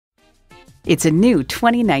It's a new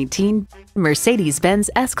 2019 Mercedes-Benz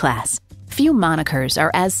S-Class. Few monikers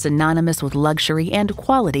are as synonymous with luxury and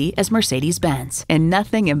quality as Mercedes-Benz, and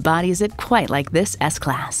nothing embodies it quite like this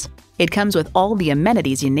S-Class. It comes with all the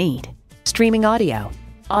amenities you need: streaming audio,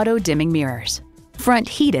 auto-dimming mirrors, front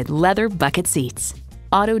heated leather bucket seats,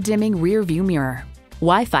 auto-dimming rear view mirror,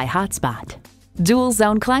 Wi-Fi hotspot,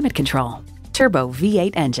 dual-zone climate control, turbo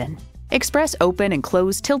V8 engine, express open and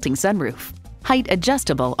close tilting sunroof, height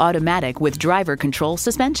adjustable automatic with driver control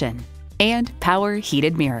suspension, and power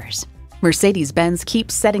heated mirrors. Mercedes-Benz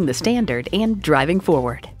keeps setting the standard and driving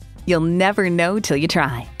forward. You'll never know till you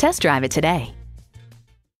try. Test drive it today.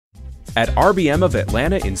 At RBM of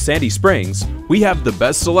Atlanta in Sandy Springs, we have the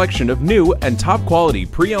best selection of new and top-quality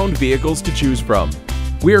pre-owned vehicles to choose from.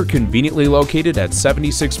 We are conveniently located at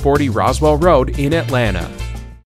 7640 Roswell Road in Atlanta.